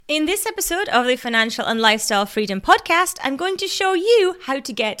In this episode of the Financial and Lifestyle Freedom Podcast, I'm going to show you how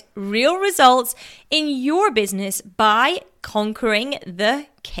to get real results in your business by conquering the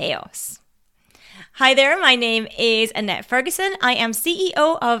chaos. Hi there, my name is Annette Ferguson. I am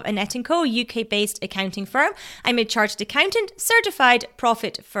CEO of Annette & Co, UK-based accounting firm. I'm a chartered accountant, certified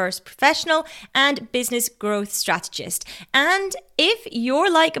profit first professional, and business growth strategist. And if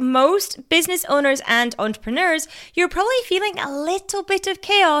you're like most business owners and entrepreneurs, you're probably feeling a little bit of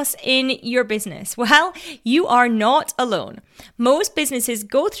chaos in your business. Well, you are not alone. Most businesses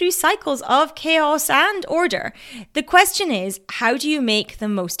go through cycles of chaos and order. The question is, how do you make the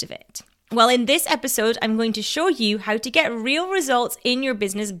most of it? Well, in this episode, I'm going to show you how to get real results in your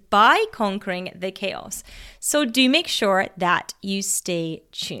business by conquering the chaos. So do make sure that you stay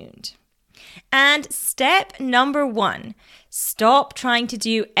tuned. And step number 1, stop trying to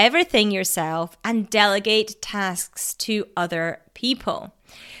do everything yourself and delegate tasks to other people.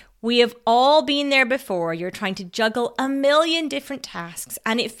 We have all been there before. You're trying to juggle a million different tasks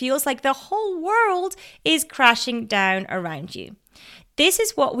and it feels like the whole world is crashing down around you. This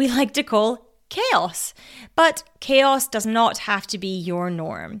is what we like to call chaos. But chaos does not have to be your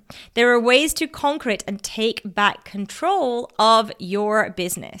norm. There are ways to conquer it and take back control of your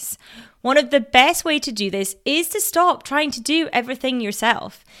business. One of the best ways to do this is to stop trying to do everything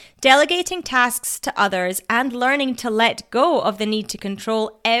yourself. Delegating tasks to others and learning to let go of the need to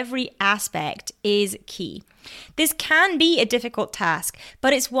control every aspect is key. This can be a difficult task,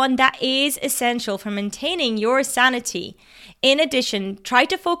 but it's one that is essential for maintaining your sanity. In addition, try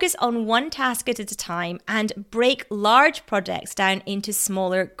to focus on one task at a time and break large projects down into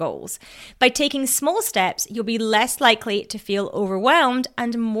smaller goals. By taking small steps, you'll be less likely to feel overwhelmed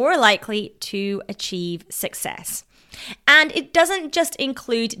and more likely to achieve success. And it doesn't just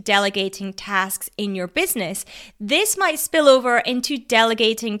include delegating tasks in your business. This might spill over into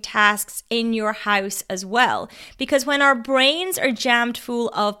delegating tasks in your house as well. Because when our brains are jammed full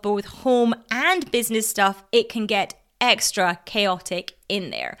of both home and business stuff, it can get extra chaotic in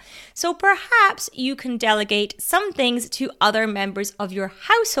there. So perhaps you can delegate some things to other members of your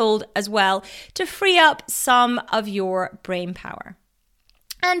household as well to free up some of your brain power.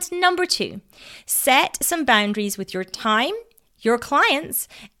 And number 2, set some boundaries with your time, your clients,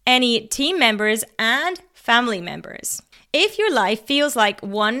 any team members, and family members. If your life feels like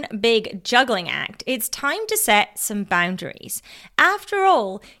one big juggling act, it's time to set some boundaries. After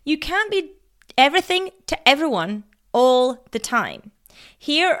all, you can't be everything to everyone all the time.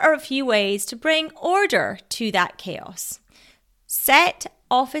 Here are a few ways to bring order to that chaos. Set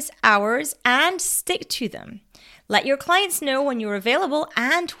office hours and stick to them. Let your clients know when you're available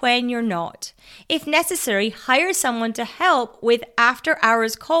and when you're not. If necessary, hire someone to help with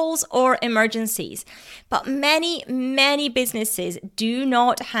after-hours calls or emergencies. But many businesses do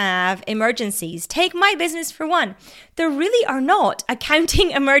not have emergencies. Take my business for one. There really are not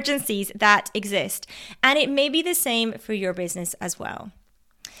accounting emergencies that exist. And it may be the same for your business as well.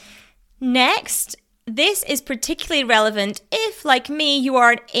 Next, this is particularly relevant if, like me, you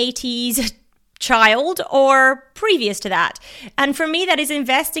are an 80s child or previous to that. And for me, that is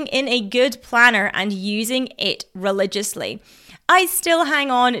investing in a good planner and using it religiously. I still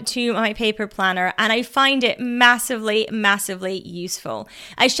hang on to my paper planner and I find it massively useful.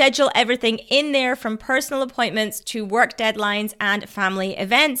 I schedule everything in there from personal appointments to work deadlines and family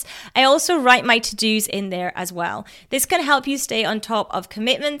events. I also write my to-dos in there as well. This can help you stay on top of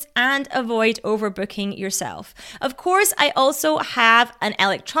commitments and avoid overbooking yourself. Of course, I also have an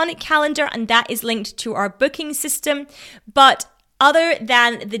electronic calendar and that is linked to our booking system, but other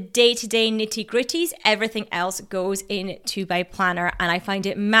than the day-to-day nitty-gritties, everything else goes into my planner and I find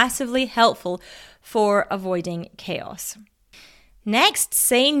it massively helpful for avoiding chaos. Next,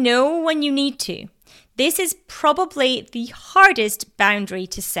 say no when you need to. This is probably the hardest boundary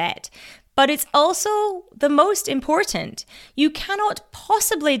to set, but it's also the most important. You cannot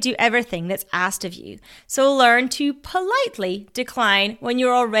possibly do everything that's asked of you, so learn to politely decline when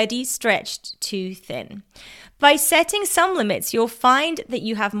you're already stretched too thin. By setting some limits, you'll find that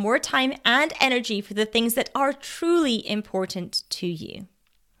you have more time and energy for the things that are truly important to you.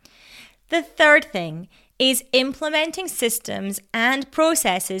 The third thing is implementing systems and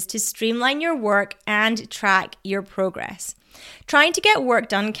processes to streamline your work and track your progress. Trying to get work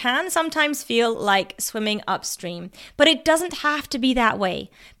done can sometimes feel like swimming upstream, but it doesn't have to be that way.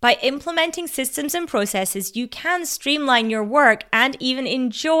 By implementing systems and processes, you can streamline your work and even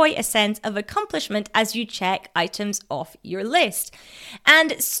enjoy a sense of accomplishment as you check items off your list.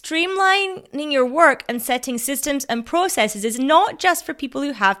 And streamlining your work and setting systems and processes is not just for people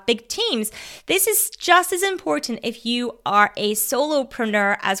who have big teams. This is just as important if you are a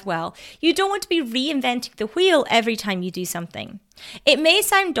solopreneur as well. You don't want to be reinventing the wheel every time you do something. It may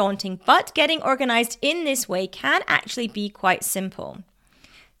sound daunting, but getting organized in this way can actually be quite simple.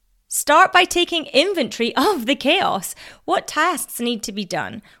 Start by taking inventory of the chaos. What tasks need to be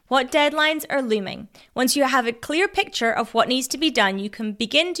done? What deadlines are looming? Once you have a clear picture of what needs to be done, you can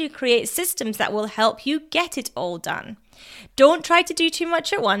begin to create systems that will help you get it all done. Don't try to do too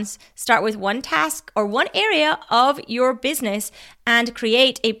much at once. Start with one task or one area of your business and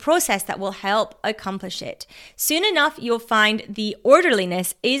create a process that will help accomplish it. Soon enough, you'll find the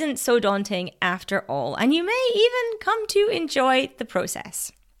orderliness isn't so daunting after all, and you may even come to enjoy the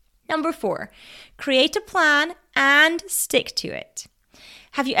process. Number 4, create a plan and stick to it.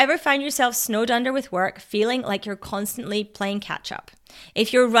 Have you ever found yourself snowed under with work, feeling like you're constantly playing catch up?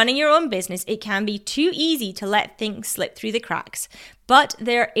 If you're running your own business, it can be too easy to let things slip through the cracks, but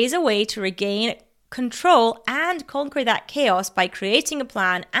there is a way to regain control and conquer that chaos by creating a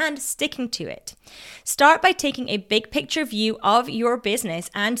plan and sticking to it. Start by taking a big picture view of your business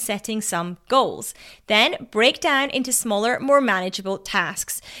and setting some goals. Then break down into smaller, more manageable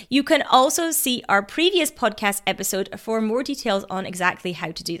tasks. You can also see our previous podcast episode for more details on exactly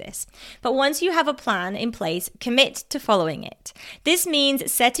how to do this. But once you have a plan in place, commit to following it. This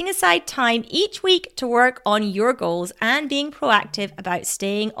means setting aside time each week to work on your goals and being proactive about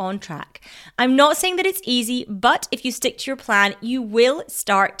staying on track. I'm not saying that it's easy, but if you stick to your plan, you will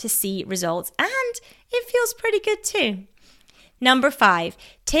start to see results, and it feels pretty good too. Number 5,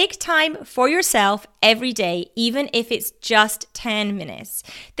 take time for yourself every day, even if it's just 10 minutes.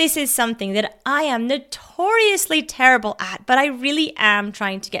 This is something that I am notoriously terrible at, but I really am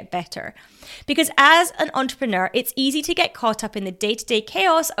trying to get better. Because as an entrepreneur, it's easy to get caught up in the day-to-day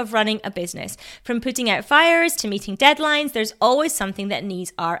chaos of running a business. From putting out fires to meeting deadlines, there's always something that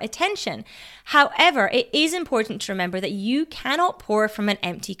needs our attention. However, it is important to remember that you cannot pour from an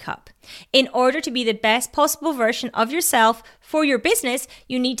empty cup. In order to be the best possible version of yourself for your business,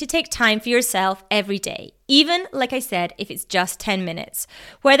 you need to take time for yourself every day. Even, like I said, if it's just 10 minutes.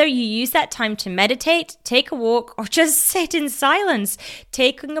 Whether you use that time to meditate, take a walk, or just sit in silence,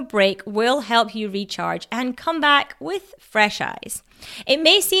 taking a break will help you recharge and come back with fresh eyes. It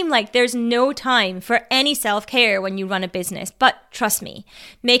may seem like there's no time for any self-care when you run a business, but trust me,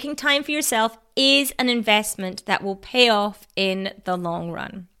 making time for yourself is an investment that will pay off in the long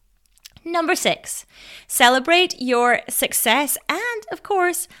run. Number 6, celebrate your success and, of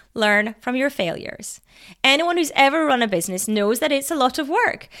course, learn from your failures. Anyone who's ever run a business knows that it's a lot of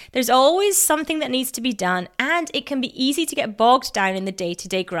work. There's always something that needs to be done, and it can be easy to get bogged down in the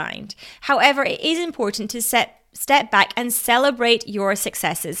day-to-day grind. However, it is important to step back and celebrate your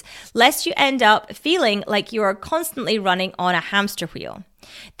successes, lest you end up feeling like you're constantly running on a hamster wheel.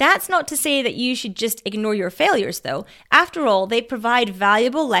 That's not to say that you should just ignore your failures, though. After all, they provide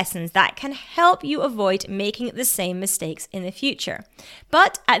valuable lessons that can help you avoid making the same mistakes in the future.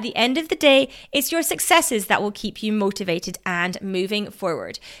 But at the end of the day, it's your successes that will keep you motivated and moving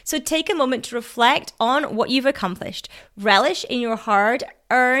forward. So take a moment to reflect on what you've accomplished, relish in your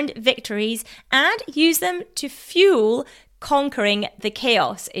hard-earned victories, and use them to fuel conquering the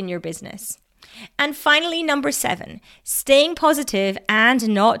chaos in your business. And finally, number 7, staying positive and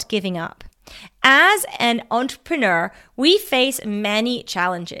not giving up. As an entrepreneur, we face many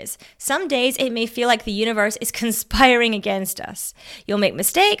challenges. Some days it may feel like the universe is conspiring against us. You'll make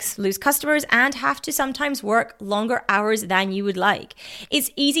mistakes, lose customers, and have to sometimes work longer hours than you would like.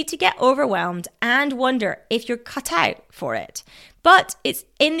 It's easy to get overwhelmed and wonder if you're cut out for it. But it's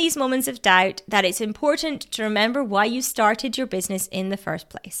in these moments of doubt that it's important to remember why you started your business in the first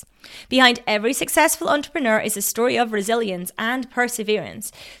place. Behind every successful entrepreneur is a story of resilience and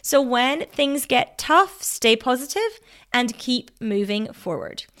perseverance. So when things get tough, stay positive and keep moving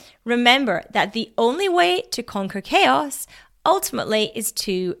forward. Remember that the only way to conquer chaos ultimately is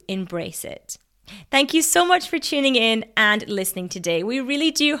to embrace it. Thank you so much for tuning in and listening today. We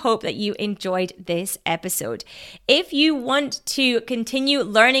really do hope that you enjoyed this episode. If you want to continue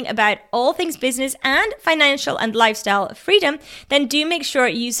learning about all things business and financial and lifestyle freedom, then do make sure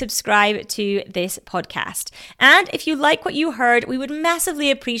you subscribe to this podcast. And if you like what you heard, we would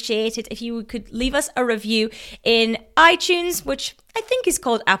massively appreciate it if you could leave us a review in iTunes, which I think is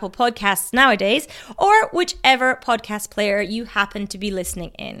called Apple Podcasts nowadays, or whichever podcast player you happen to be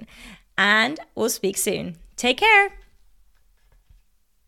listening in. And we'll speak soon. Take care.